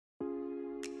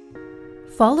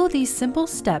Follow these simple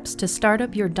steps to start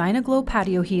up your Dyna-Glo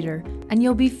Patio heater, and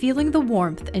you'll be feeling the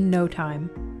warmth in no time.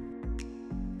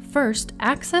 First,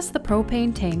 access the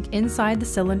propane tank inside the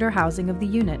cylinder housing of the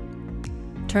unit.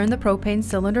 Turn the propane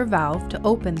cylinder valve to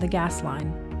open the gas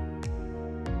line.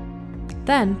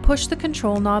 Then push the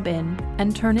control knob in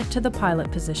and turn it to the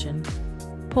pilot position.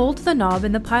 Hold the knob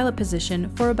in the pilot position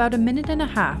for about 1.5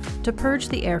 minutes to purge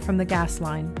the air from the gas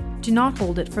line. Do not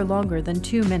hold it for longer than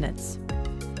 2 minutes.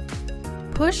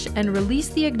 Push and release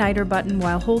the igniter button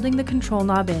while holding the control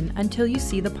knob in until you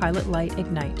see the pilot light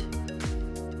ignite.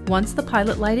 Once the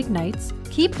pilot light ignites,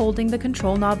 keep holding the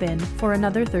control knob in for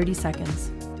another 30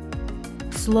 seconds.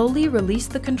 Slowly release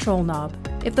the control knob.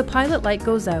 If the pilot light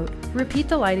goes out, repeat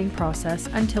the lighting process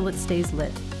until it stays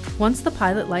lit. Once the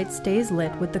pilot light stays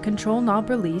lit with the control knob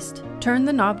released, turn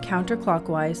the knob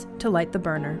counterclockwise to light the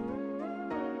burner.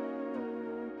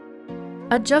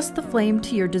 Adjust the flame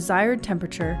to your desired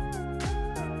temperature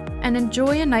and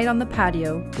enjoy a night on the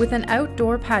patio with an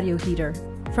outdoor patio heater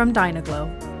from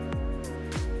Dyna-Glo.